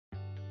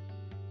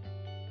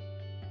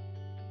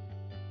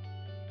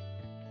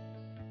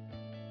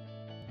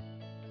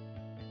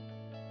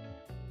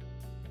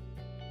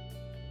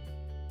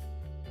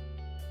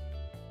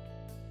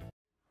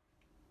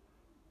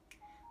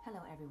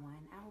Hello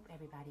everyone, I hope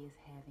everybody is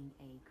having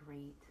a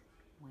great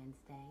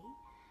Wednesday.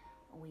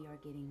 We are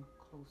getting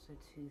closer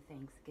to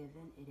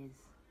Thanksgiving. It is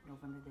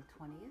November the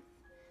 20th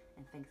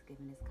and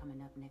Thanksgiving is coming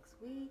up next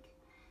week.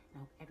 And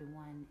I hope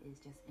everyone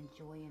is just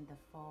enjoying the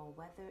fall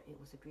weather. It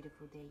was a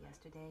beautiful day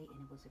yesterday and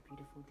it was a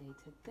beautiful day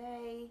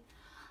today.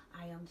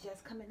 I am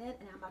just coming in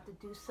and I'm about to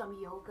do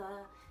some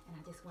yoga, and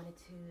I just wanted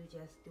to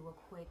just do a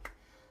quick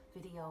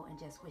video and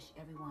just wish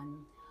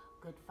everyone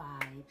good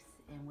vibes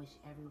and wish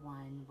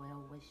everyone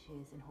well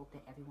wishes and hope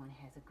that everyone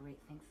has a great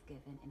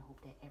Thanksgiving and hope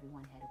that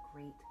everyone had a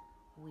great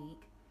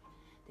week.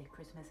 The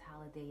Christmas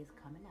holiday is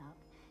coming up,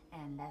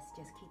 and let's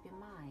just keep in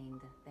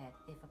mind that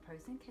if a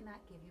person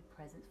cannot give you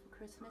presents for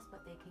Christmas,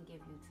 but they can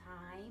give you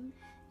time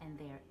and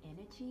their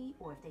energy,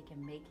 or if they can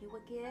make you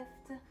a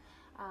gift,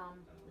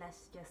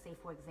 let's just say,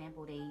 for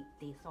example,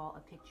 they saw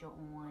a picture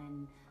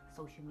on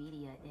social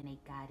media and they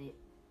got it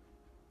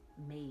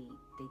made.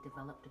 They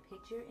developed a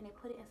picture and they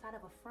put it inside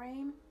of a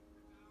frame.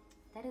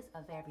 That is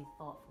a very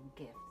thoughtful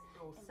gift.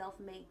 Those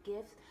self-made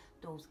gifts,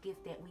 those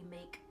gifts that we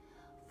make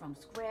from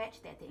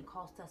scratch that didn't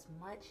cost us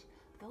much,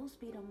 those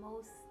be the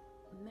most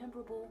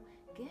memorable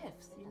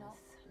gifts, you know.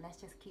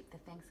 Let's just keep the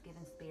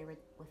Thanksgiving spirit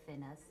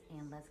within us,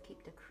 and let's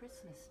keep the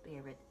Christmas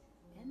spirit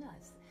in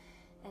us,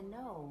 and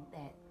know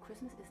that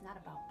Christmas is not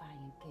about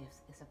buying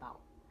gifts. It's about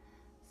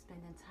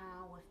spending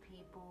time with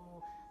people,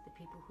 the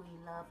people who you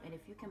love. And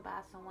if you can buy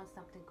someone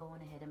something, go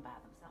on ahead and buy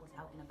them. So I was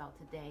out and about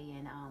today,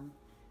 and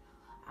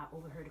I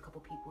overheard a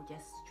couple people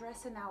just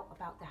stressing out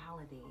about the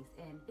holidays.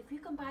 And if you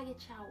can buy your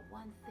child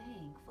one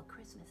thing for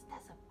Christmas,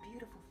 that's a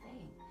beautiful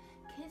thing.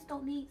 Kids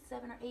don't need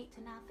 7 or 8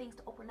 to 9 things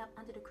to open up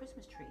under the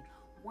Christmas tree.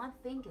 One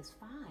thing is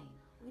fine.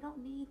 We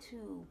don't need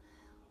to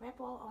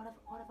wrap all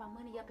of our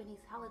money up in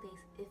these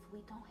holidays if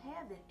we don't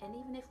have it. And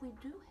even if we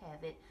do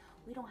have it,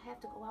 we don't have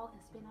to go out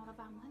and spend all of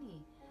our money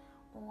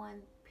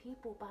on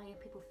people, buying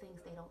people things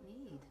they don't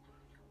need.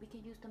 We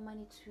can use the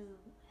money to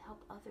help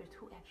others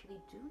who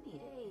actually do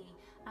need it. Hey,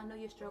 I know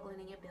you're struggling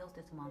in your bills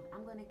this month.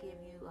 I'm gonna give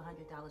you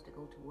 $100 to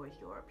go towards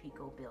your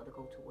PICO bill, to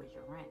go towards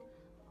your rent.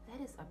 That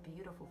is a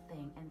beautiful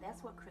thing, and that's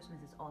what Christmas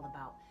is all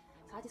about.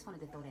 So I just wanted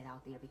to throw that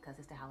out there because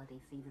it's the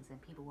holiday seasons and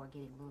people are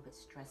getting a little bit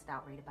stressed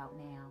out right about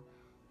now.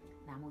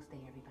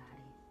 Namaste,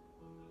 everybody.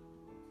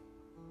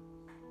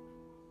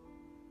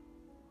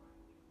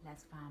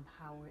 Let's find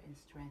power and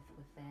strength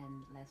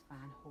within. Let's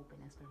find hope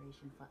and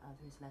inspiration for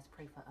others. Let's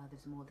pray for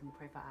others more than we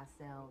pray for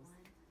ourselves.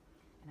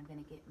 And I'm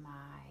gonna get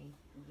my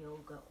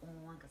yoga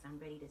on because I'm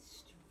ready to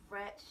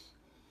stretch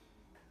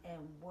and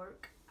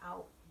work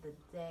out the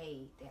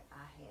day that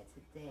I had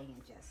today,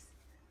 and just,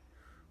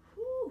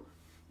 whew,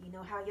 you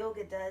know how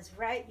yoga does,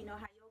 right? You know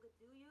how yoga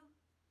do you?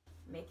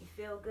 Make you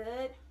feel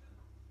good.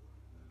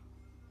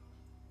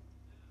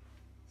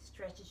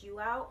 Stretches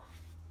you out.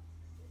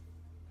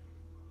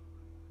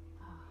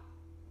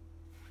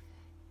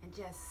 And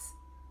just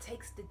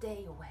takes the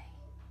day away.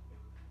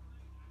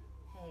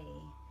 Hey,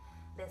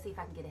 let's see if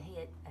I can get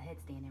a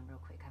headstand in real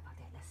quick. How about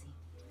that? Let's see.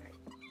 All right.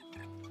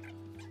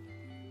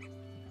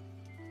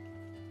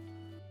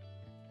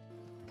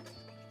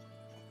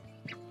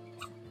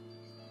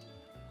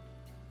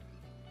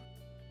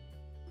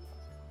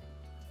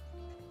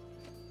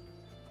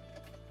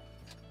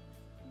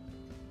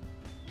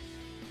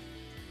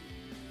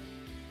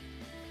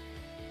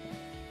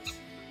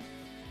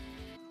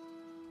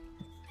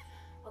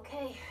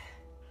 Okay,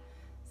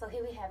 so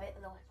here we have it.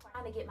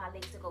 Trying to get my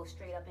legs to go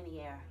straight up in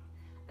the air.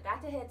 I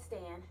got the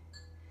headstand.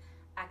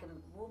 I can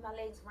move my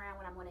legs around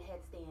when I'm on a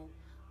headstand,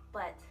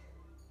 but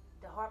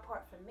the hard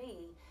part for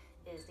me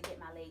is to get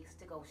my legs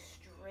to go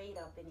straight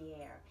up in the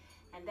air.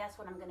 And that's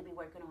what I'm gonna be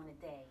working on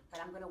today.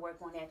 But I'm gonna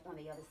work on that on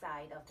the other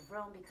side of the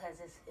room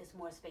because it's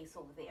more space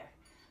over there.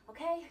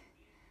 Okay,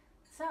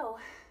 so,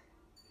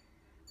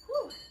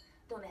 whew,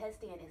 doing the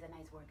headstand is a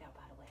nice workout,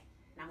 by the way.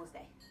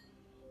 Namaste.